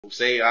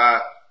Say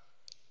I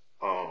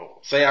go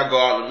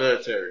out in the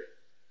military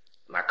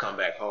and I come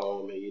back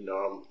home and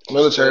I'm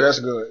military. That's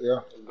good. Yeah.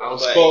 I'm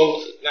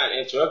supposed not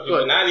interrupt you,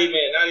 but not even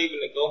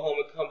to go home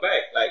and come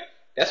back. Like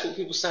that's what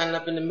people signing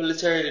up in the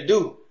military to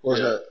do.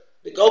 What's that?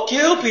 To go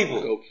kill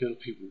people.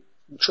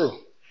 True.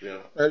 Yeah.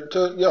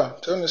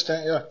 To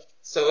understand. Yeah.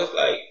 So it's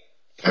like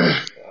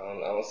I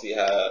don't see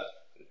how.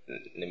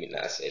 Let me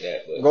not say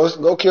that,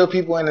 but go kill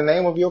people in the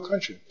name of your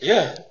country.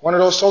 Yeah, one of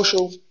those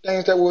social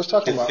things that we was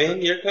talking about.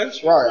 Defend your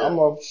country. Right. I'm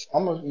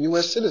a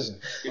U.S. citizen.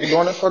 I'm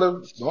doing it for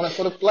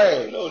the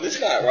flag. No,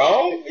 this not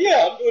wrong.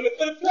 Yeah, I'm doing it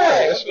for the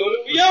flag. I'm doing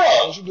it for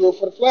y'all. Once you do it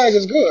for the flag,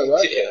 it's good,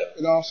 right? Yeah.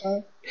 You know what I'm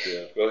saying?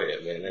 Yeah. Go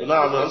ahead, man. No,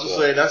 I'm just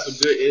saying that's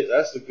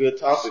a good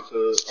topic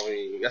because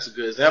that's a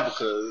good example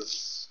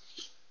because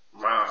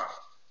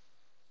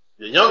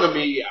the younger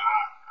me,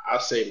 I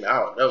say man,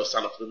 I would never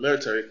sign up for the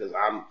military because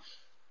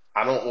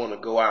I don't want to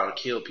go out and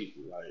kill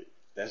people. Like,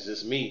 that's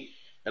just me.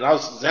 And that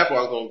was the example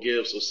I was going to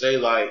give. So say,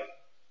 like,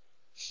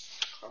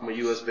 I'm a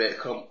U.S. vet,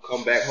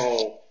 come back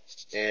home,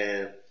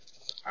 and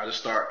I just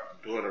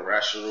start doing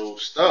irrational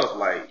stuff.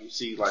 Like, you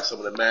see, like, some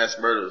of the mass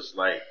murders,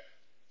 like,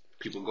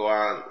 people go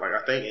out, like,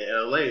 I think in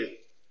L.A.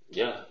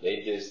 Yeah, I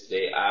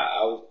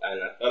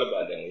thought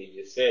about that when you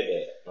just said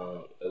that.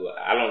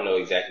 I don't know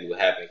exactly what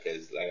happened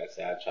because, like I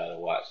said, I try to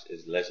watch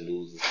as less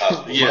news as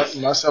possible. Yes.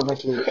 Myself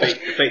included.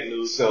 Fake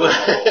news. So,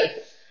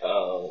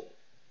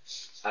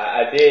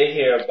 I did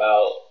hear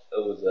about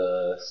it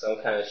was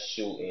some kind of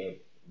shooting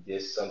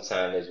just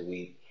sometime this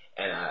week,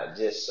 and I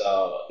just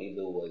saw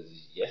either it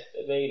was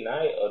yesterday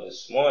night or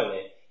this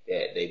morning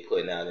that they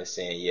putting out and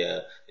saying, yeah,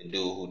 the dude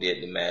who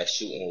did the mass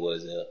shooting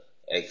was a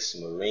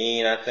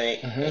ex-Marine, I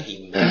think, and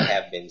he may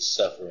have been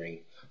suffering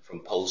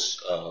from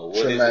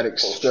post-traumatic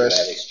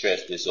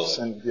stress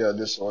disorder.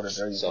 Disorder.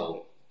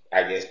 So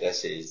I guess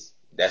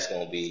that's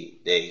gonna be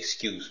the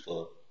excuse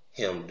for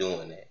him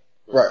doing that,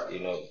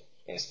 right?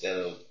 Instead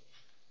of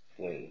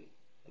when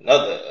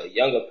a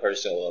younger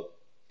person or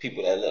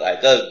people that look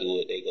like us do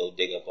it, they go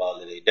dig up all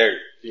of their dirt.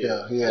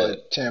 Yeah, he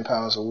had 10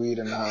 pounds of weed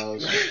in the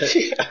house.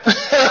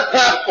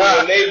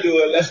 When they do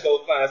it, let's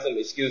go find some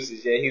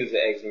excuses. Yeah, he was an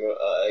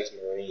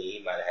ex-Marine.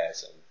 He might have had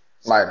some.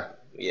 Might have.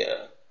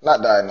 Yeah.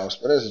 Not diagnosed,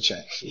 but there's a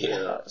chance.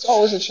 Yeah. It's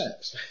always a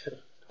chance.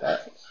 Right.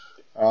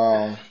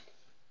 All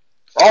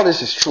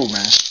this is true,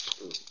 man.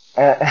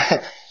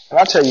 And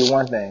I'll tell you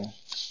one thing.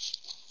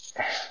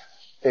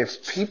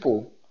 If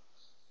people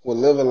will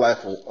live a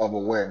life of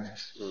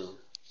awareness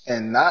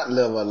and not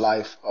live a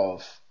life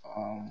of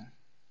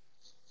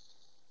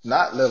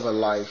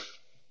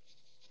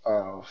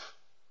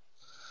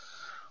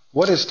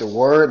what is the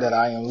word that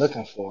I am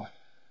looking for?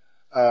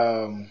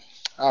 I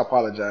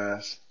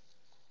apologize.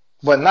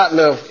 But not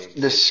live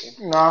this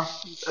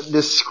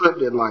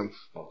scripted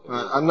life.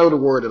 I know the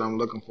word that I'm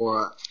looking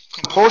for.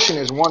 Compulsion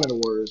is one of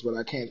the words, but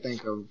I can't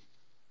think of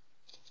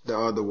the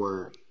other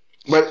word.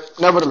 But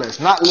nevertheless,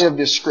 not live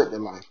this scripted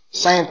life.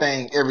 Same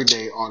thing every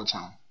day, all the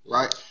time,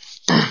 right?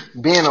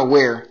 Being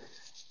aware,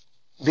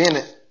 being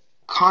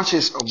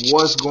conscious of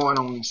what's going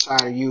on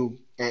inside of you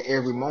at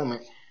every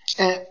moment.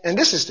 And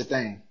this is the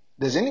thing.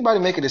 Does anybody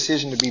make a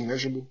decision to be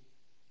miserable?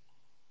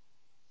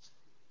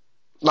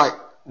 Like,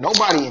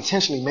 nobody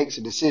intentionally makes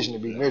a decision to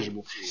be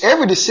miserable.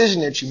 Every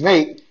decision that you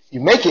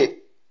make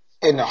it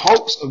in the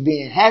hopes of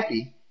being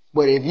happy.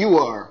 But if you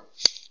are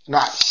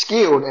not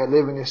skilled at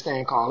living this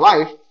thing called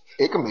life,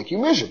 it can make you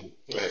miserable.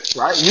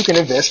 Right? You can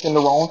invest in the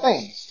wrong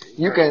things.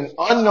 You can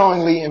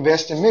unknowingly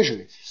invest in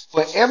misery.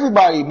 But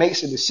everybody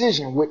makes a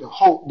decision with the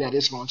hope that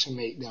it's going to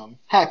make them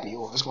happy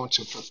or it's going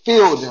to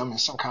fulfill them in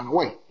some kind of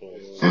way.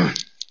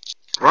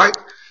 Right?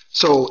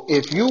 So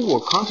if you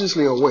were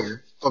consciously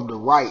aware of the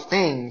right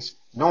things,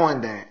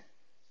 knowing that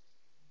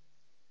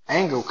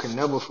anger can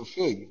never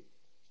fulfill you,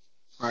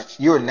 right?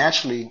 You're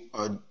naturally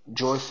a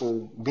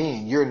joyful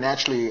being. You're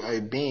naturally a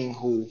being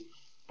who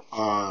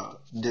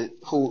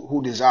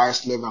desires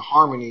to live in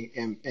harmony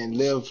and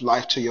live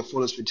life to your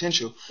fullest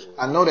potential.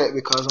 I know that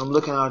because I'm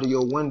looking out of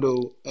your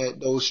window at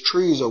those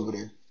trees over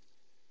there,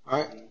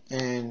 right?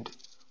 And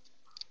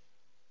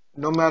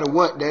no matter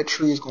what, that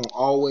tree is going to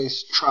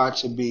always try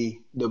to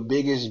be the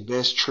biggest,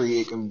 best tree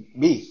it can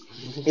be.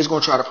 It's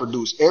going to try to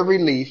produce every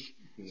leaf,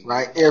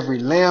 right? Every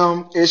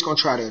limb. It's going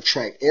to try to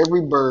attract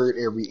every bird,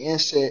 every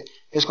insect.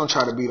 It's going to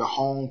try to be the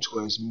home to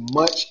as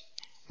much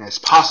as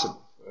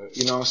possible.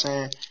 You know what I'm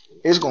saying?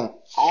 It's going to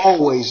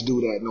always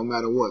do that no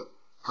matter what.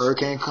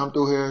 Hurricane come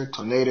through here,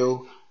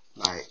 tornado,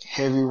 like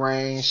heavy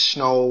rain,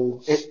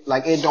 snow.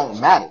 It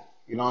don't matter.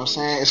 You know what I'm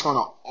saying? It's going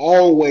to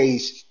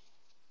always,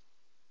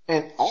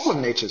 and all of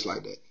nature's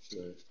like that.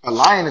 A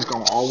lion is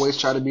going to always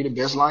try to be the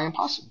best lion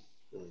possible.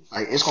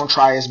 Like, it's going to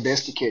try its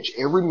best to catch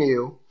every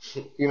meal.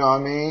 You know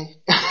what I mean?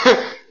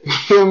 You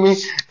feel me?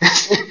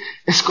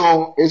 It's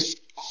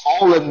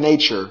all of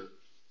nature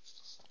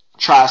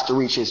tries to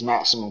reach its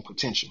maximum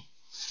potential.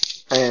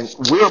 And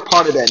we're a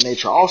part of that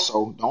nature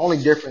also. The only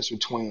difference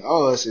between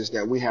us is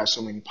that we have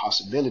so many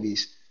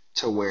possibilities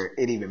to where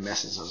it even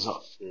messes us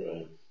up.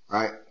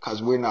 Right?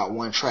 Because we're not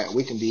one track.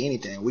 We can be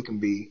anything. We can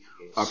be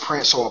a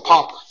prince or a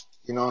pauper.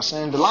 You know what I'm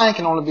saying? The lion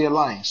can only be a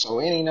lion, so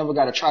it ain't never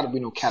got to try to be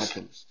no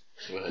caterpillar.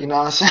 Right. You know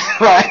what I'm saying?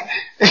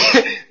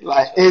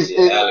 like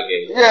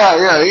Alligator.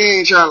 yeah, he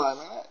ain't trying like,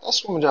 man, that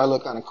swimming jar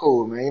look kind of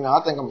cool, man. You know,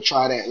 I think I'm gonna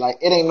try that. Like,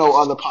 it ain't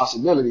no other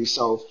possibility.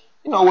 So,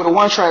 you know, with a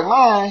one track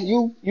mind,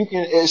 you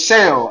can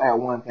excel at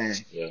one thing.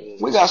 Yeah.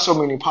 We got so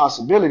many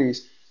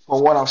possibilities.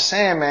 But what I'm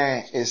saying,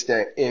 man, is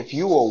that if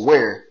you are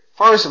aware,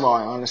 first of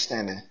all,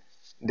 understanding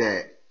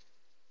that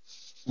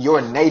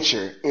your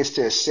nature is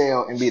to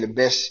excel and be the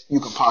best you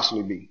can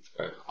possibly be.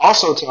 Right.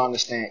 Also to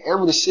understand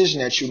every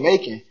decision that you're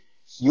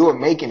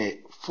making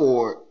it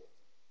for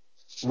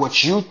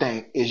what you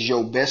think is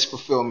your best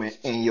fulfillment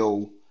and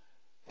your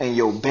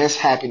best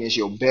happiness,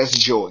 your best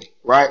joy,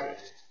 right?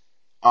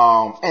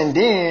 And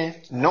then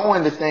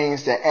knowing the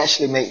things that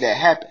actually make that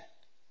happen,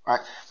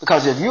 right?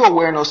 Because if you're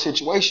aware in those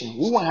situations,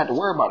 we wouldn't have to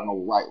worry about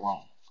no right,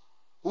 wrong.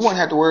 We wouldn't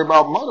have to worry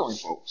about murdering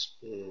folks.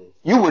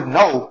 You would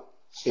know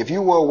if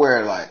you were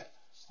aware, like,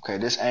 okay,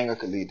 this anger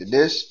could lead to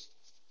this,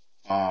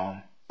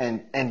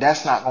 and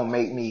that's not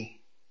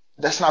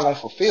gonna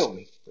fulfill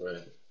me.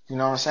 Right. You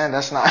know what I'm saying?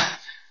 That's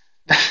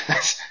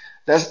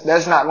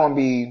not gonna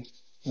be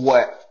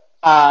what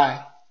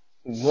I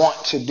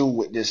want to do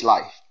with this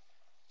life.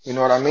 You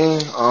know what I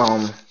mean?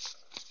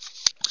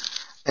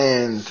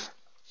 And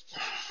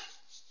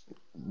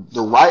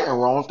the right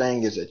and wrong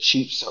thing is a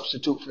cheap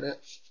substitute for that.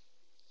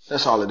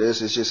 That's all it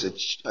is. It's just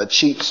a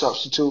cheap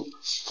substitute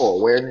for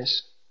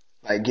awareness.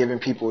 Like giving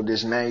people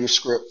this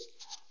manuscript.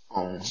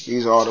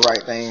 These are all the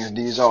right things.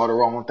 These are all the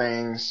wrong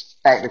things.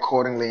 Act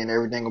accordingly and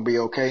everything will be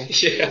okay.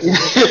 Yeah.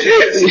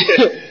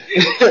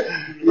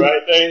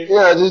 Right thing.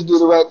 Yeah, just do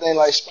the right thing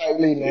like Spike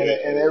Lee, man,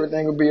 and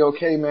everything will be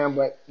okay, man.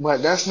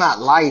 But that's not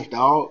life,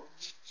 dog.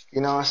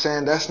 You know what I'm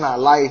saying? That's not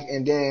life.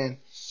 And then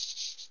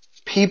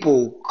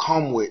people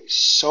come with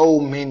so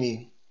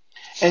many,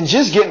 and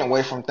just getting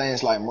away from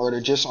things like murder,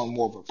 just on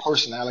more of a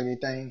personality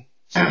thing.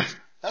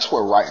 That's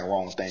where right and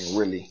wrong thing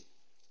really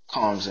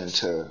comes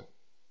into,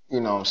 you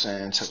know what I'm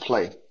saying, to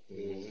play.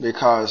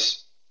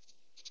 Because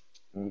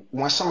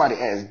when somebody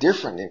acts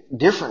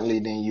differently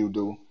than you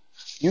do,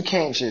 you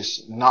can't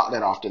just knock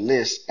that off the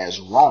list as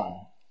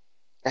wrong.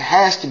 It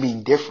has to be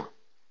different,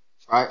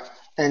 right?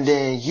 And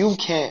then you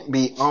can't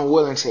be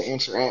unwilling to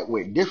interact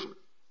with different,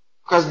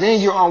 because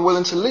then you're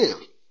unwilling to live.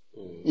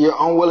 You're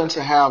unwilling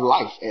to have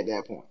life at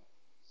that point,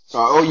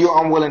 or you're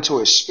unwilling to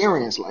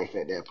experience life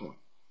at that point.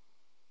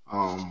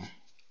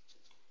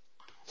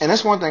 And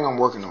that's one thing I'm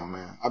working on,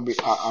 man.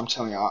 I'm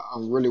telling you,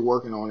 I'm really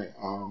working on it.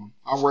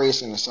 I'm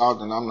raised in the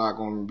South, and I'm not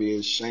going to be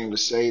ashamed to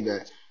say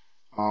that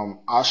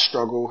I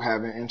struggle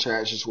having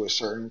interactions with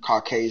certain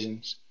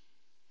Caucasians,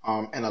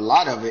 and a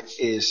lot of it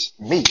is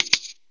me,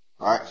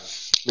 right?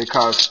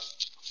 Because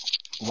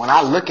when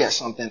I look at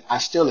something, I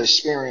still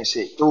experience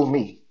it through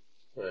me.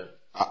 Right.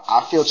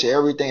 I filter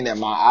everything that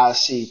my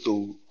eyes see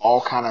through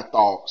all kind of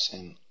thoughts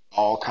and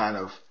all kind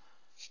of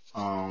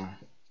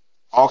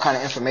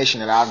information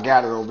that I've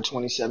gathered over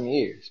 27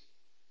 years,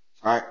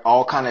 right?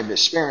 All kind of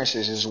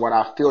experiences is what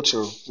I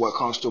filter what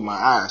comes through my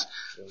eyes.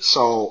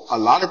 So a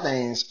lot of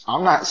things,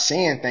 I'm not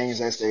seeing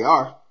things as they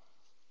are.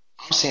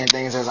 I'm seeing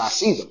things as I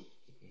see them.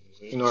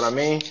 You know what I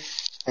mean?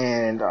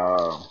 And,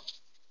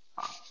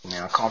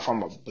 I come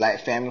from a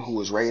black family who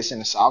was raised in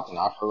the South, and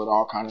I've heard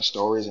all kind of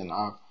stories, and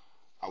I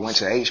went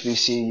to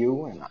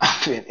HBCU, and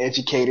I've been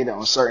educated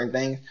on certain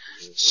things.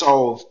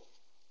 So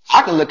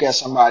I can look at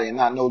somebody and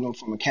not know them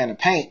from a can of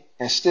paint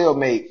and still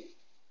make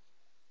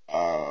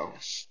a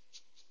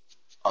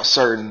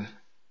certain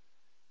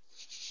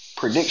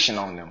prediction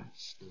on them.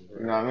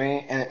 You know what I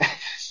mean? And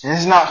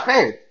it's not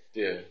fair.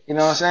 Yeah. You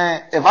know what I'm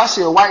saying? If I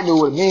see a white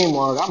dude with a mean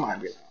mug, I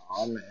might be like,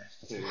 oh man.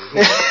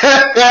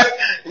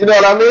 You know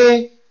what I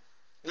mean?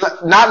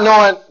 Not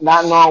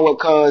knowing what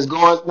cuz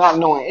going, not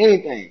knowing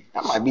anything.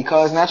 That might be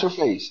cuz natural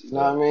face. You know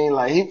what I mean?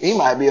 Like he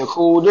might be a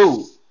cool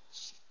dude.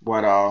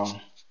 But I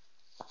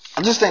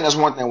just think that's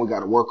one thing we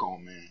gotta work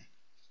on, man.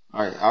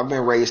 All right, I've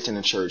been raised in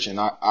the church, and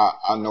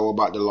I know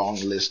about the long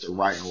list of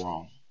right and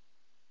wrong.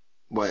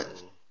 But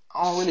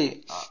I don't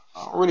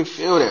really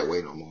feel that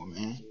way no more,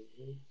 man.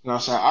 You know what I'm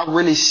saying? I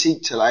really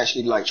seek to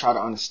actually try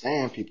to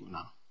understand people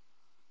now.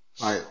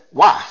 Like,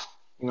 why?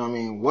 You know what I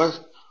mean?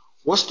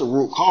 What's the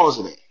root cause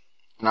of that?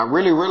 And I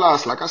really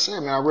realized, like I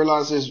said, man, I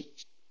realized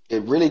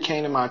it really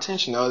came to my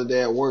attention the other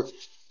day at work,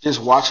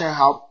 just watching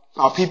how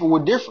people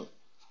were different.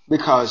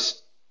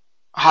 Because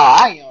how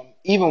I am,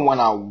 even when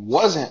I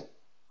wasn't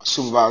a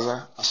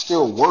supervisor, I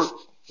still worked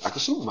like a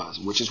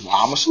supervisor, which is why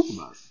I'm a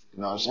supervisor.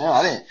 You know what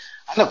I'm saying?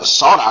 I never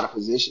sought out a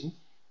position.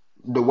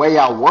 The way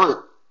I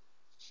work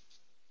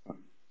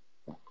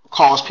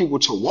caused people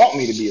to want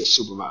me to be a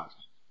supervisor.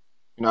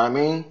 You know what I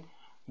mean?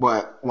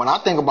 But when I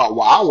think about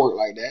why I work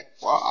like that,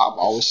 well, I've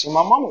always seen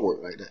my mama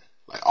work like that.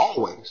 Like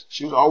always.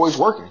 She was always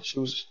working.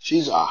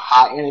 She's a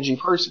high energy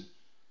person.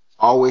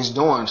 Always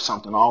doing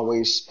something,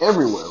 always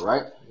everywhere,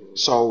 right?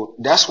 So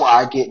that's where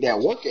I get that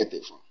work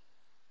ethic from.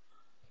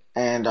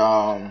 And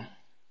I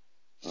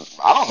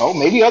don't know,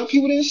 maybe other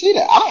people didn't see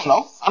that. I don't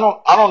know.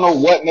 I don't know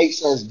what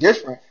makes us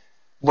different,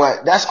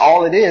 but that's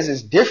all it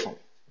is different.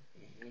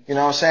 You You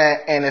know what I'm saying?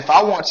 And if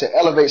I want to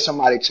elevate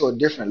somebody to a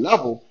different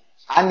level,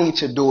 I need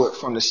to do it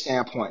from the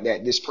standpoint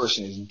that this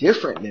person is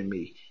different than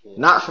me,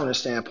 not from the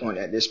standpoint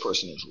that this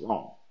person is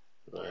wrong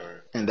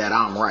and that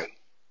I'm right.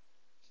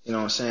 You know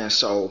what I'm saying?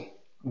 So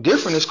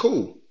different is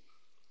cool.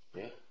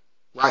 Yeah.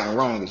 Right and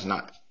wrong is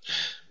not.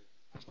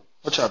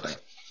 What y'all think?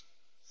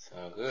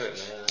 Sound good,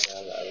 man.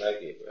 I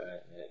like it, bro.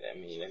 I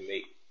mean, that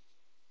make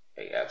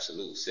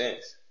absolute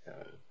sense.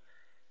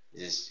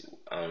 Just,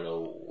 I don't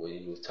know, when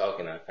you was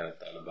talking, I kind of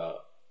thought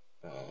about,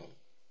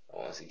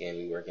 once again,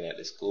 we working at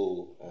the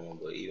school,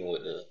 but even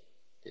with the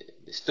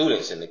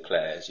students in the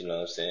class, you know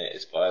what I'm saying,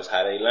 as far as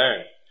how they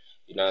learn.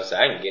 You know what I'm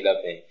saying? I can get up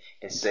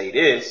and say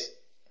this,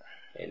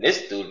 and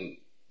this student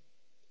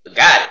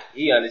got it.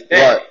 He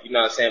understands it. You know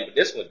what I'm saying? But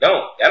this one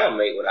don't. That don't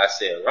make what I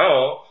said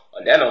wrong,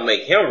 or that don't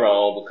make him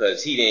wrong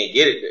because he didn't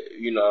get it.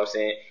 You know what I'm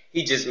saying?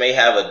 He just may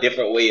have a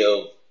different way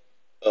of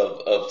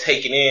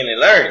taking in and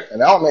learning. And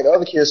that don't make the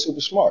other kids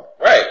super smart.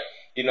 Right.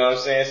 You know what I'm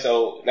saying?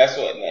 So that's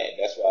why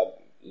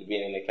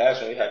being in the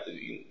classroom, you have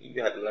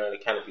to learn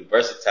to kind of be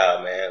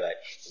versatile, man. Like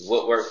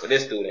what worked for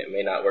this student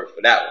may not work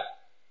for that one.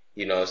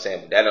 You know what I'm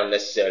saying? But that don't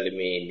necessarily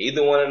mean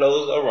neither one of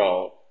those are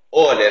wrong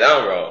or that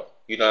I'm wrong.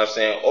 You know what I'm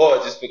saying? Or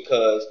just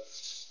because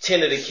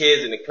 10 of the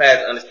kids in the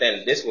class understand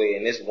it this way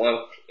and this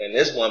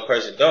one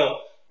person don't,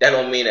 that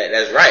don't mean that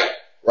that's right.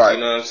 Right. You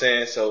know what I'm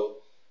saying? So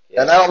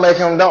yeah. And that don't make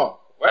him dumb.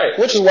 Right.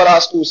 Which is what our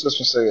school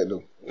system says it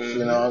do. Mm-hmm.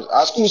 You know,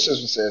 our school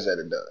system says that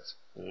it does.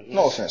 Mm-hmm.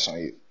 No offense on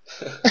you.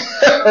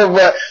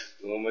 But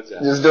doing my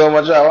job. Just doing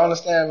my job. I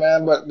understand,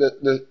 man, but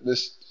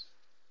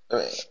I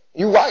mean,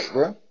 you right,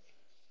 bro.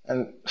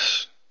 And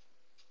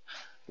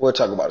we'll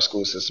talk about the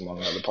school system on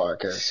another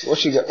podcast.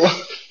 What you got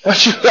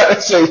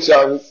to say,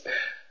 Jarvis?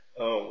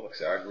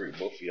 Actually, I agree with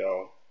both of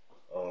y'all.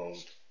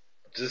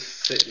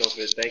 Just sitting up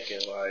here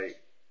thinking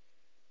like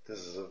this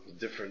is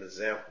different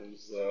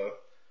examples.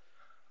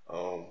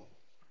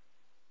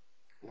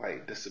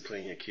 Like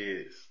discipline your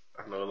kids.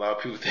 I know a lot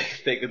of people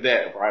think of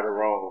that right or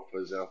wrong. For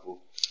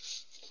example,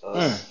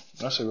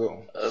 that's a good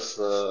one. Us,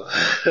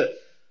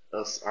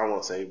 I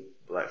won't say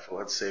black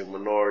folk. I'd say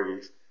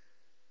minorities.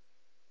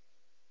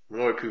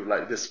 Minority people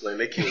like discipline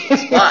their kids on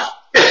the spot.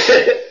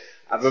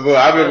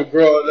 I remember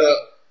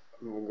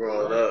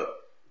growing up,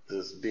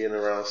 just being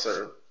around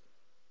certain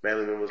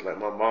family members like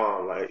my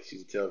mom. Like she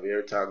would tell me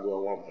every time I go to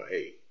Walmart,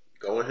 "Hey,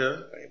 go in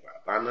here. I ain't about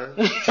to buy nothing.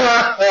 Don't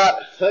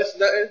touch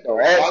nothing.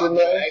 Don't ask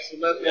for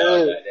nothing."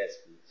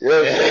 Yeah.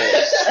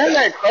 Ain't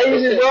that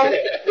crazy, bro?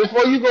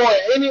 Before you go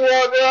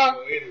anywhere, bro.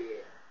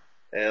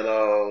 And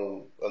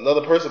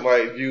another person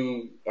might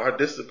view our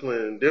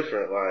discipline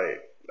different.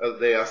 Like the other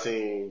day, I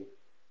seen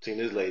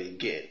this lady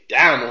get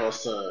down on her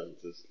son,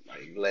 just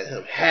like let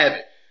him have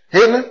it.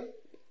 Hitting him?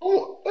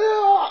 Oh,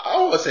 well, I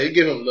won't say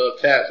give him love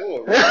taps. Did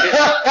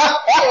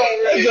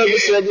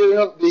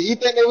he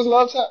think it was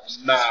love taps?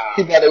 Nah.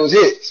 He thought it was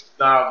hits.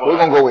 Nah, but we're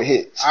gonna go with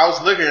hits. I was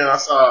looking and I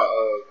saw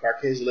a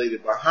Caucasian lady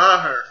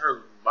behind her.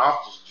 Her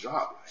mouth just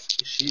dropped.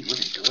 Like, is she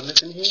really doing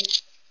this in here?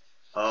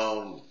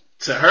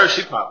 To her,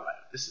 she probably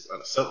like, this is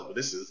unacceptable.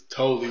 This is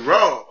totally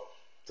wrong.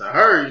 To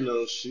her, you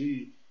know,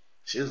 she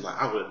was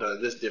like, I would have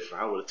done this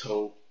different. I would have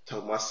told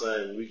my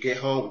son, when we get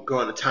home, we're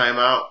going to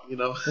timeout, you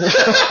know.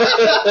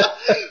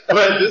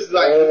 But this is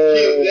like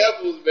kid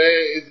examples, man.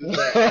 It's just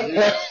like, you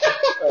know.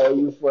 Oh,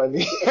 you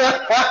funny.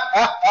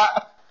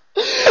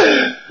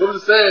 But I'm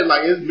just saying,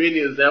 like, there's many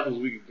examples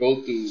we could go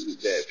through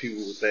that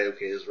people would say,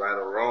 okay, it's right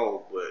or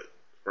wrong. But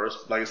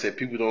first, like I said,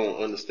 people don't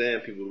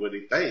understand people what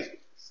they think.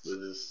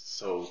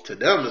 So to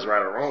them, it's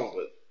right or wrong.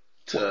 But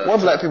to where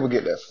black people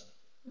get that from?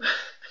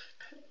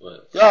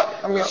 What? Yeah,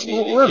 I mean,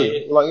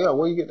 really, like, yeah,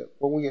 where you get that?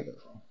 Where we get that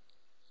from?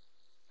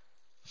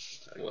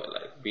 What,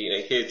 like beating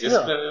their kids,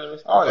 disciplining them?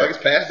 Oh, yeah. Like it's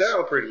passed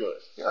down pretty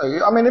much.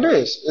 Yeah, I mean it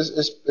is.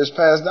 It's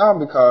passed down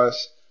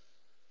because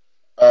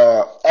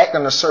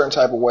acting a certain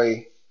type of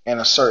way in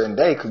a certain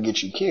day could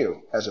get you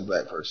killed as a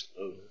black person.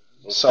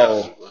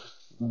 So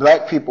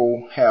black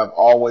people have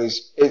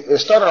always it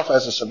started off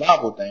as a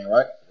survival thing,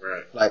 right?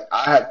 Right. Like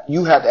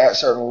you have to act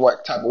certain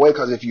type of way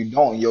because if you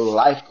don't, your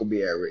life could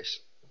be at risk.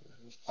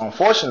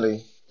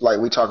 Unfortunately, like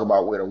we talk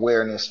about with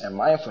awareness and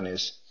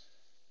mindfulness.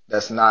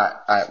 That's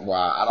not, I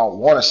don't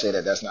want to say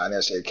that that's not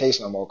necessarily the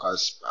case no more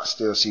because I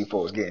still see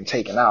folks getting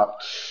taken out.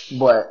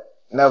 But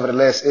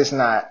nevertheless, it's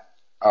not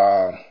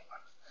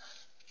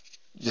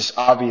just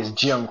obvious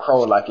Jim Crow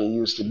like it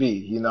used to be.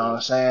 You know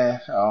what I'm saying?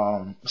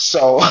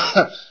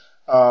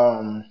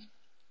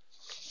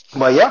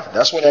 But yeah,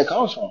 that's where that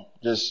comes from.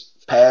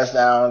 Just passed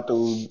down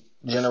through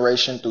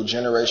generation through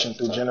generation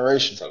through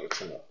generation. I was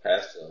talking to my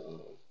pastor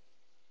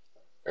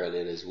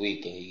earlier this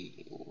week, and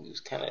he was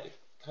kind of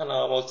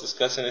almost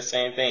discussing the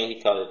same thing. He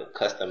called it a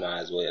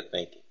customized way of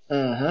thinking.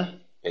 Mm-hmm.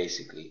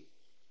 Basically,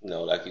 you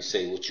know, like you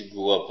say, what you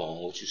grew up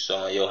on, what you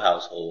saw in your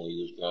household when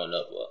you was growing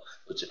up, or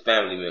with your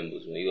family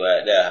members when you were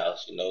at their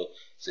house, you know.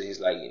 So he's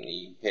like,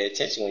 you pay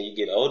attention when you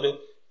get older,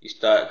 you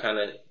start kind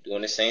of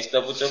doing the same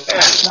stuff with your family.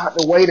 That's not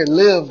the way to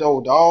live,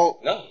 though, dog.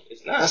 No,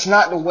 it's not. That's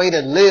not the way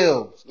to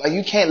live. Like,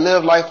 you can't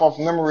live life off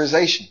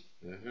memorization.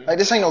 Mm-hmm. Like,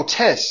 this ain't no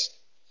test.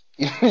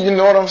 You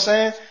know what I'm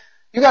saying?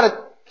 You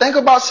gotta think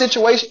about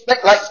situations,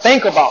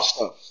 think about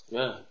stuff.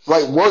 Yeah.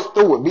 Like work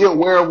through it. Be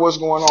aware of what's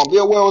going on. Be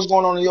aware of what's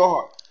going on in your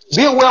heart.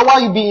 Be aware why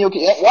you beating your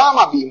kids. Why am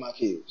I beating my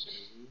kids?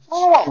 I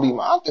don't want to beat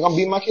I think I'm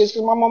beating my kids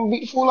because my mama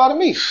beat the fool out of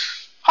me.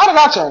 How did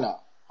I turn out?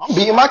 I'm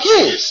beating my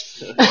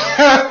kids. Not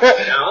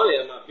only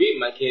am I beating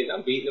my kids,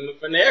 I'm beating them in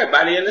front of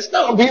everybody in the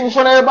store. I'm beating in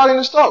front of everybody in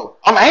the store.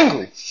 I'm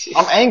angry.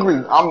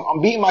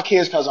 I'm beating my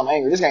kids because I'm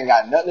angry. This ain't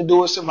got nothing to do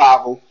with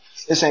survival.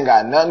 This ain't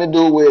got nothing to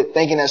do with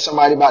thinking that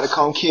somebody about to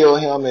come kill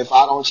him if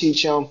I don't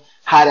teach him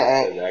how to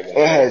act.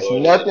 It has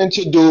nothing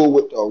to do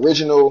with the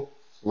original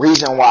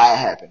reason why it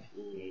happened.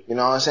 You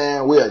know what I'm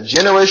saying? We are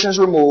generations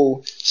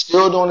removed,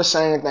 still doing the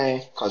same thing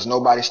because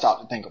nobody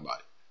stopped to think about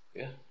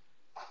it. Yeah.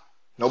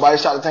 Nobody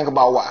stopped to think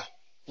about why.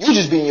 You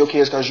just beating your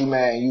kids because you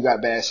mad and you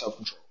got bad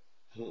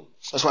self-control.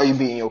 That's why you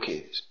beating your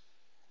kids.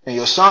 And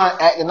your son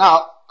acting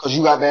out because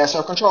you got bad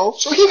self-control,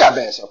 so he got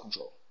bad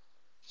self-control.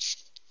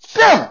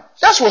 Damn,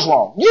 that's what's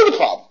wrong. You the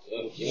problem.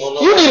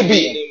 You need to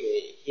beat him.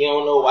 You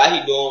don't know why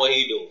he doing what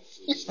he doing.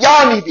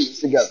 Y'all need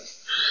beats together.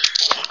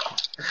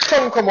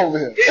 Come over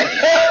here.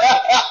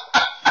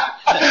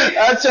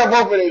 I tell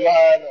both of them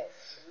behind them.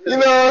 You know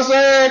what I'm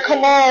saying?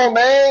 Come on,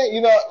 man.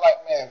 You know,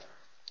 like, man,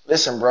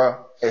 listen, bro.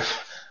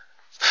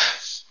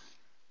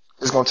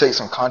 It's gonna take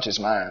some conscious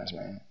minds,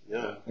 man.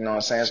 Yeah. You know what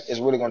I'm saying? It's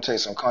really gonna take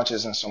some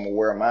conscious and some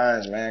aware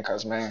minds, man.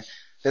 Cause man,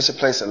 this is a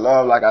place of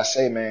love. Like I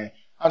say, man,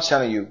 I'm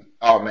telling you,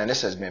 oh man,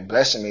 this has been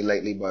blessing me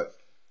lately. But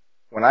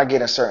when I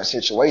get in certain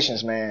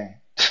situations,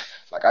 man,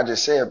 like I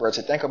just said, bro,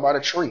 to think about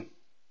a tree.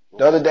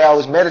 The other day I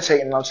was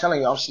meditating and I'm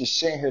telling you, I'm just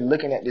sitting here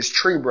looking at this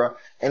tree, bro,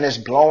 and it's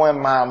blowing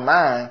my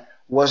mind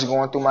what's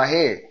going through my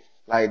head.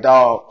 Like,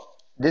 dog,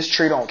 this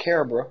tree don't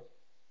care, bro.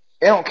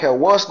 It don't care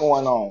what's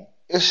going on.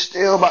 It's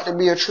still about to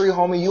be a tree,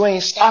 homie. You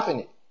ain't stopping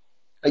it.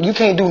 Like, you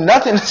can't do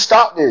nothing to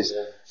stop this. You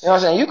know what I'm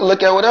saying? You can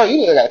look at whatever. You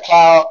can look at a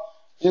cloud.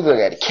 You can look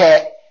at a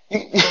cat. You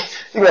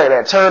can look at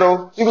that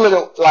turtle. You can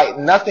look at, like,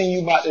 nothing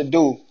you about to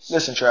do.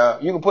 Listen,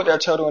 Trav, you can put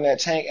that turtle in that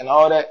tank and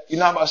all that. You're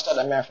not about to stop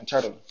that man from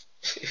turtling.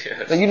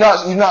 Like, you're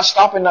not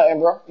stopping nothing,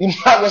 bro. You're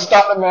not going to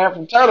stop the man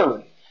from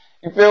turtling.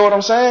 You feel what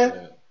I'm saying?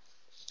 Yeah.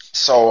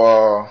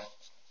 So,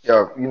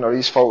 you know,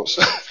 these folks,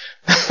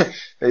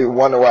 they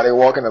wonder why they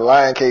walk in the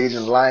lion cage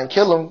and the lion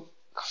kill them.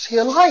 Cause he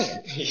a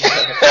lion. Yeah.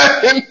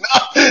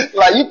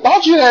 Like, you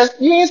thought you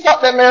ain't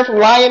stopped that man from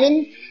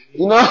lioning.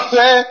 You know what I'm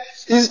saying?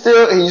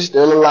 He's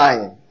still a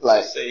lion.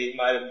 Like, say he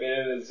might have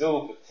been in the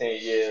zoo for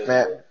 10 years.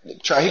 Man, he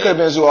could have been in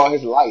the zoo all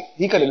his life.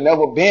 He could have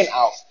never been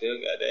out. Still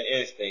got that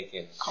instinct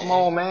in him. Come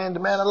on, man. The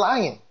man a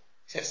lion.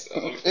 You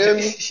feel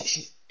me?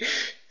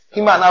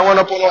 He might not run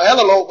up on no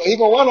antelope, but he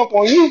gonna run up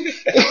on you.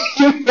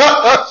 You know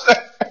what I'm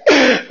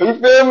saying? You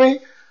feel me?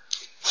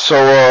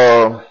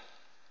 So,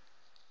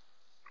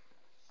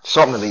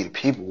 something to lead the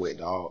people with,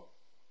 dog.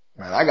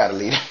 Man, I gotta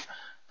lead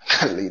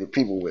the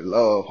people with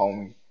love,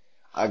 homie.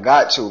 I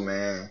got to,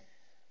 man.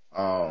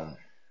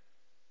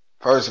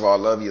 First of all,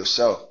 love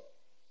yourself.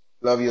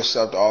 Love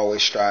yourself to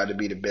always strive to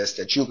be the best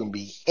that you can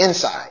be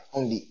inside,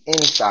 on the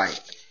inside.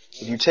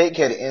 If you take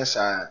care of the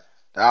inside,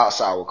 the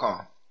outside will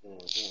come.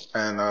 Mm-hmm.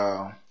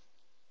 And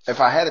if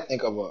I had to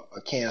think of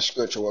a canned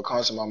scripture, what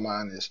comes to my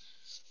mind is,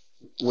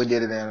 we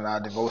did it in our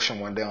devotion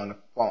one day on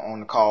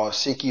the call,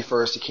 seek ye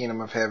first the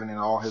kingdom of heaven and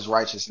all his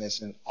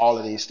righteousness, and all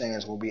of these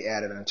things will be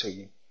added unto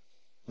you.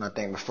 And I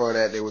think before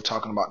that, they were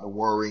talking about the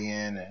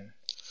worrying and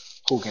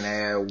who can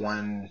add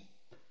one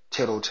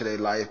tittle to their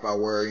life by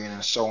worrying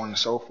and so on and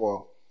so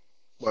forth.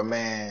 But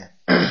man,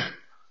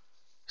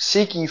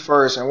 seek ye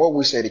first, and what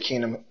we say the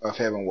kingdom of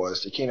heaven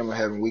was, the kingdom of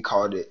heaven, we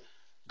called it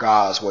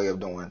God's way of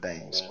doing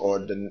things, or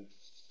the,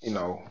 you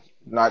know,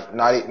 not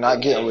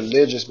getting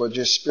religious, but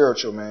just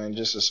spiritual, man,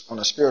 just on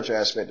a spiritual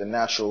aspect, the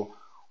natural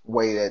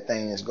way that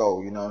things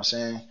go, you know what I'm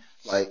saying?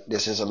 Like,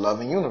 this is a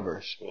loving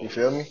universe, you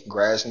feel me?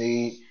 Grass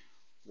need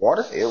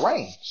water, it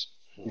rains,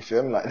 you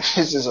feel me? Like,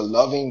 this is a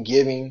loving,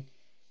 giving,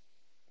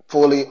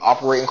 fully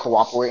operating,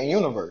 cooperating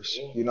universe.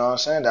 You know what I'm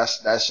saying?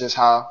 That's just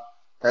how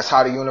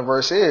the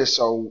universe is.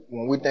 So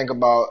when we think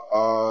about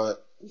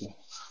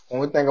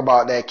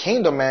that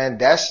kingdom, man,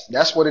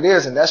 that's what it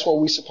is, and that's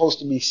what we're supposed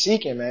to be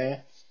seeking,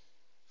 man.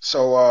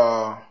 So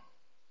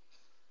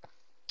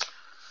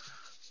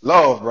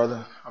love,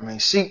 brother. I mean,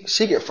 seek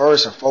it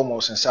first and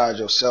foremost inside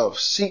yourself.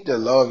 Seek to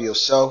love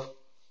yourself,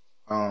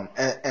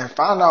 and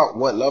find out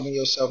what loving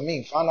yourself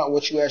means. Find out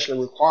what you actually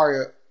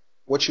require,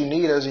 what you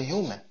need as a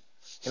human.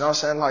 You know what I'm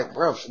saying? Like,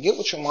 bro, forget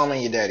what your mama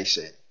and your daddy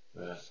said.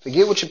 Yeah.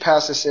 Forget what your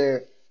pastor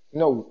said. You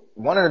know,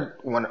 when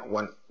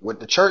with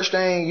the church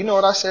thing, you know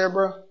what I said,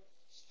 bro?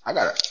 I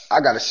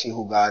gotta see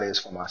who God is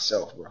for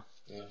myself, bro.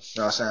 Yeah. You know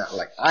what I'm saying?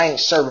 Like, I ain't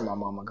serving my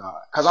mama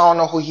God, cause I don't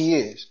know who he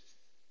is.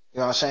 You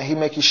know what I'm saying? He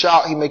make you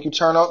shout, he make you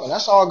turn up, and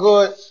that's all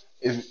good.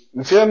 If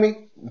you feel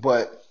me?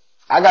 But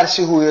I gotta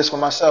see who he is for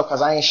myself,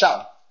 cause I ain't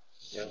shouting.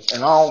 Yeah.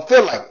 And I don't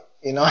feel like it.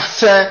 You know what I'm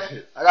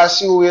saying? I gotta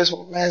see who it is,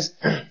 man.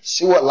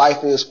 See what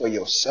life is for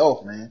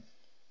yourself, man.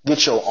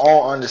 Get your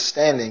own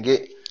understanding.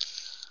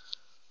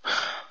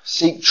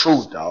 Seek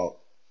truth, dog.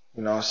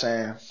 You know what I'm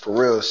saying? For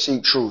real,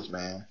 seek truth,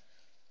 man.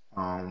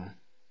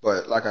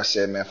 But like I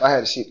said, man, if I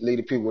had to lead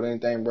the people with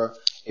anything, bro,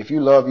 if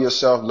you love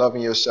yourself,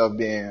 loving yourself,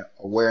 being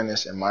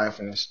awareness and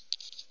mindfulness,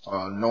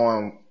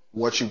 knowing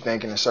what you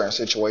thinking in certain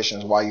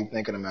situations, why you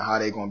thinking them, and how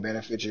they gonna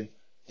benefit you,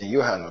 then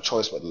you'll have no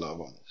choice but to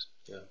love others.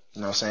 Yeah.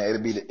 You know what I'm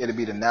saying? It'll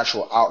be the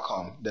natural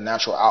outcome, the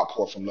natural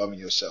outpour from loving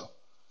yourself.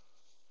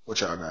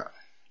 What y'all got?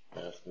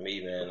 For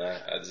me, man,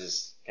 I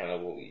just kind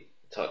of what we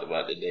talked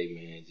about today,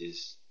 man.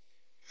 Just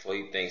before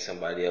you think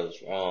somebody else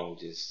wrong,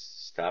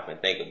 just stop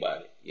and think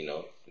about it. You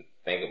know,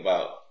 think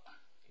about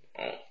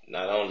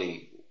not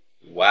only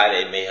why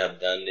they may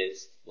have done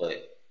this,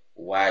 but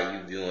why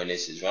you viewing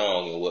this as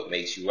wrong and what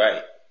makes you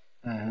right.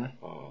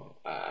 Mm-hmm.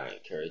 I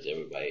encourage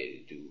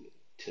everybody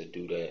to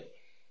do that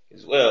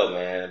as well,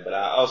 man. But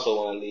I also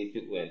want to leave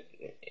people and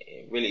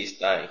really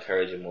start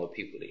encouraging more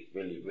people to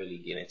really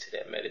get into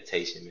that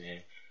meditation,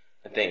 man.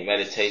 I think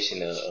meditation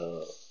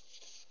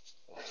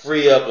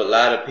free up a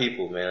lot of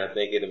people, man. I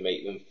think it'll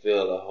make them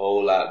feel a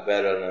whole lot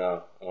better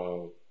now.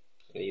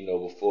 You know,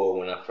 before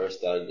when I first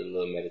started the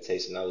little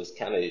meditation, I was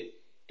kind of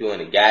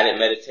doing a guided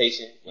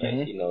meditation,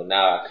 but you know,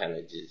 now I kind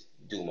of just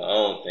do my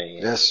own thing.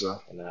 Yes, sir.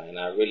 And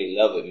I really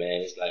love it,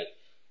 man. It's like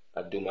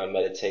I do my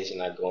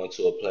meditation, I go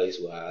into a place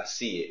where I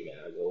see it, man.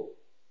 I go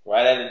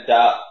right at the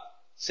dock,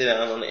 sit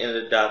down on the end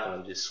of the dock, and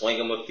I'm just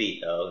swinging my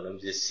feet, dog, and I'm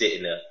just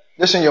sitting there.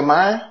 This in your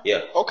mind?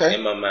 Yeah. Okay.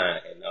 In my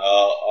mind, and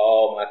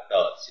all my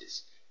thoughts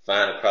just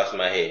flying across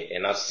my head,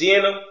 and I'm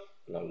seeing them,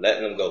 and I'm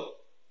letting them go.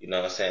 You know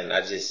what I'm saying?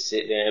 I just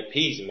sit there in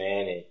peace,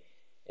 man,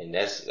 and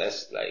that's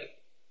like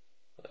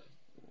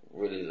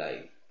really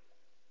like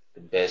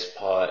the best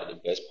part of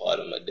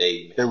my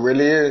day, man. It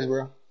really is,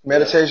 bro.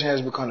 Meditation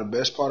has become the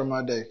best part of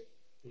my day.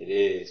 It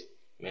is,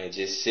 man.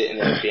 Just sitting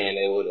there being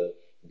able to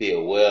be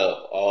aware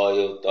of all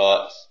your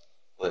thoughts,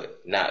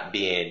 but not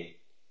being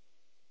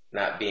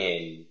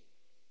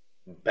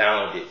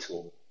bounded to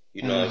them.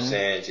 You know what I'm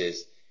saying?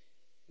 Just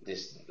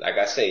like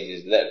I say,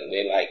 just let them.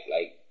 They like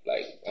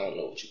I don't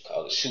know what you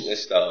call it, shooting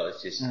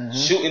stars, just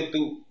shooting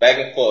through back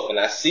and forth, and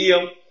I see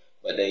them,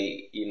 but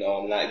they, you know,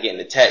 I'm not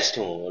getting attached to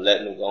them or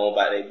letting them go on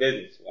about their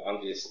business.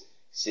 I'm just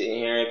sitting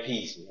here in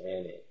peace,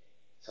 man. And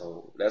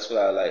so that's what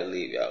I like to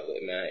leave y'all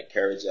with, man. I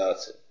encourage y'all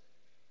to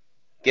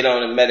get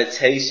on a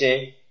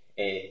meditation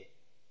and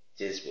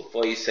just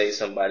before you say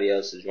somebody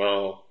else is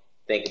wrong,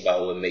 think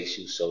about what makes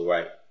you so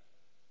right.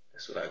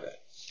 That's what I got.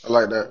 I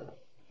like that.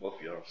 Both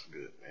of y'all are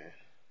good, man.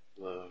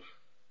 Love.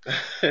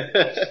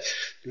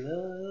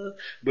 Love.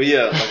 But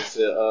yeah, like I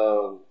said,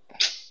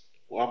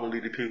 what I'm gonna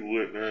leave the people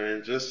with,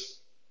 man, just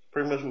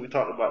pretty much what we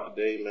talked about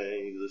today,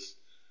 man.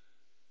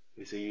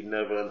 You say you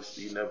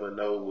never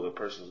know what a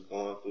person's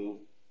going through.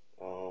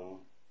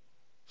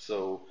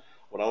 So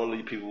what I want to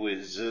leave people with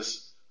is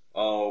just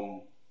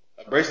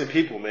embracing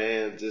people,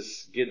 man.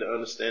 Just get to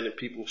understanding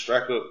people.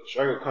 Strike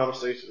up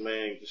conversations,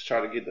 man. Just try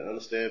to get to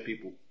understand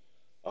people.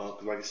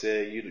 Cause like I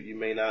said, you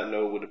may not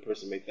know what the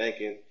person may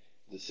thinking,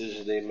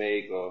 decisions they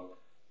make, or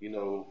you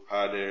know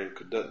how they're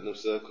conducting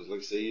themselves. Cause like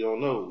I said, you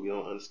don't know, you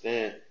don't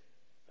understand,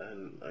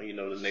 and you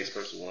know the next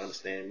person will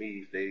understand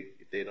me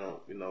if they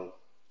don't, you know,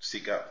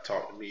 seek out to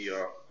talk to me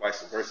or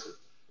vice versa.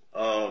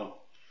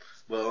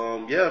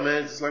 Yeah,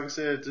 man. Just like I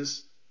said,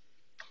 just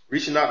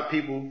reaching out to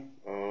people.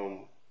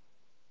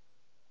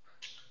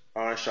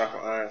 Iron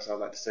sharpen iron, so I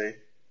like to say.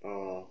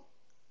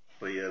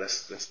 But yeah,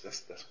 that's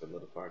for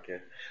another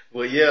podcast.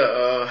 But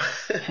yeah,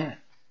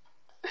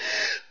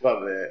 my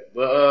bad.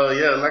 But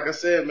yeah, like I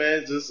said,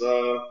 man, just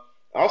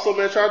also,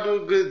 man, try to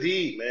do a good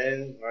deed,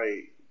 man.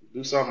 Like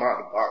do something out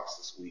the box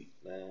this week,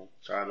 man.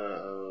 Try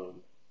to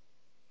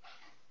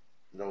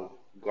you know,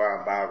 go out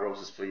and buy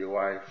roses for your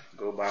wife.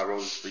 Go buy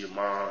roses for your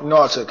mom. You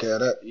know I took care of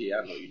that. Yeah,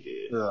 I know you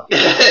did. Yeah.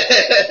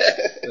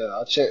 Yeah,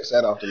 I checked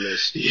that off the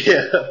list.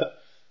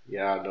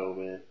 Yeah, I know,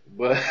 man.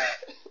 But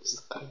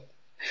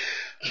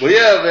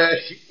yeah, man,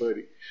 you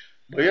funny.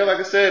 But yeah, like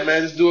I said,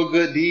 man, just do a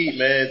good deed,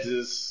 man.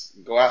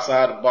 Just go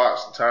outside the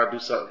box and try to do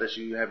something that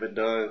you haven't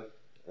done.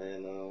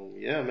 And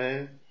yeah,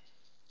 man.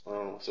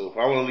 So if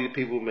I want to lead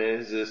people, man,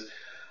 it's just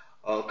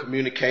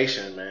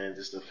communication, man.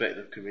 Just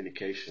effective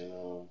communication.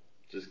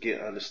 Just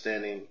get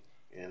understanding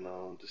and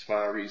just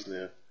find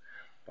reasoning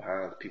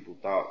behind people's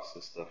thoughts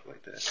and stuff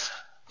like that.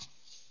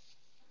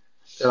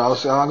 That all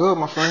sound good,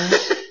 my friend.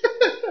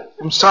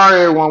 I'm sorry,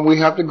 everyone. We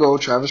have to go.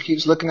 Travis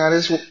keeps looking at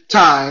his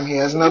time. He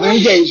has another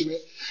engagement.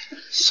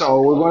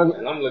 So we're going to...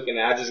 And I'm looking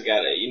at, I just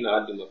got a, you know,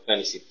 I do my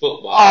fantasy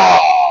football.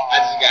 Oh. I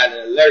just got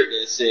an alert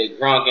that said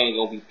Gronk ain't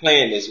going to be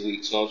playing this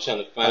week, so I'm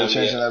trying to find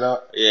changing that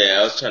up? Yeah,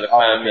 I was trying to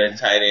find me a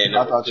tight end.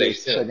 I thought you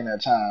was taking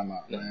that time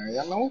out, man.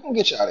 Yeah, man, we're going to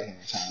get you out of here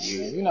in time,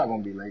 man. You're not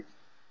going to be late.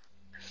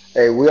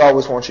 Hey, we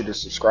always want you to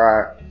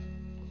subscribe,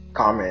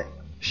 comment,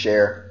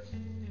 share,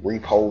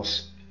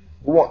 repost.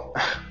 We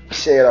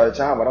say it all the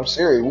time, but I'm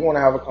serious. We want to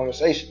have a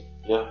conversation.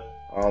 Yeah.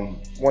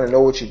 Want to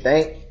know what you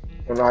think,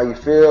 want to know how you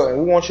feel, and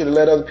we want you to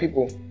let other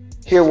people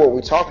hear what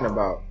we're talking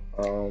about.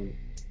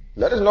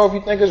 Let us know if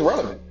you think it's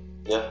relevant.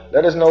 Yeah.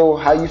 Let us know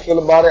how you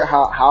feel about it,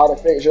 how it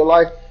affects your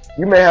life.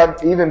 You may have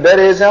even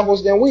better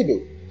examples than we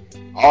do.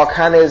 All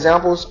kind of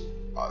examples.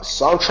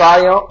 Some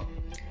triumph,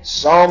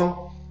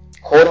 some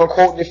quote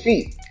unquote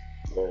defeat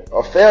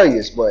or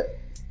failures, but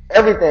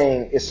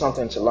everything is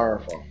something to learn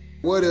from.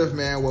 What if,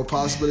 man? Well,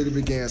 possibility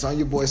begins. I'm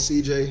your boy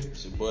CJ.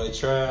 It's your boy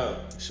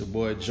Trav. It's your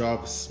boy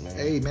Jarvis, man.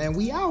 Hey, man,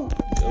 we out.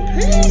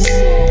 Peace.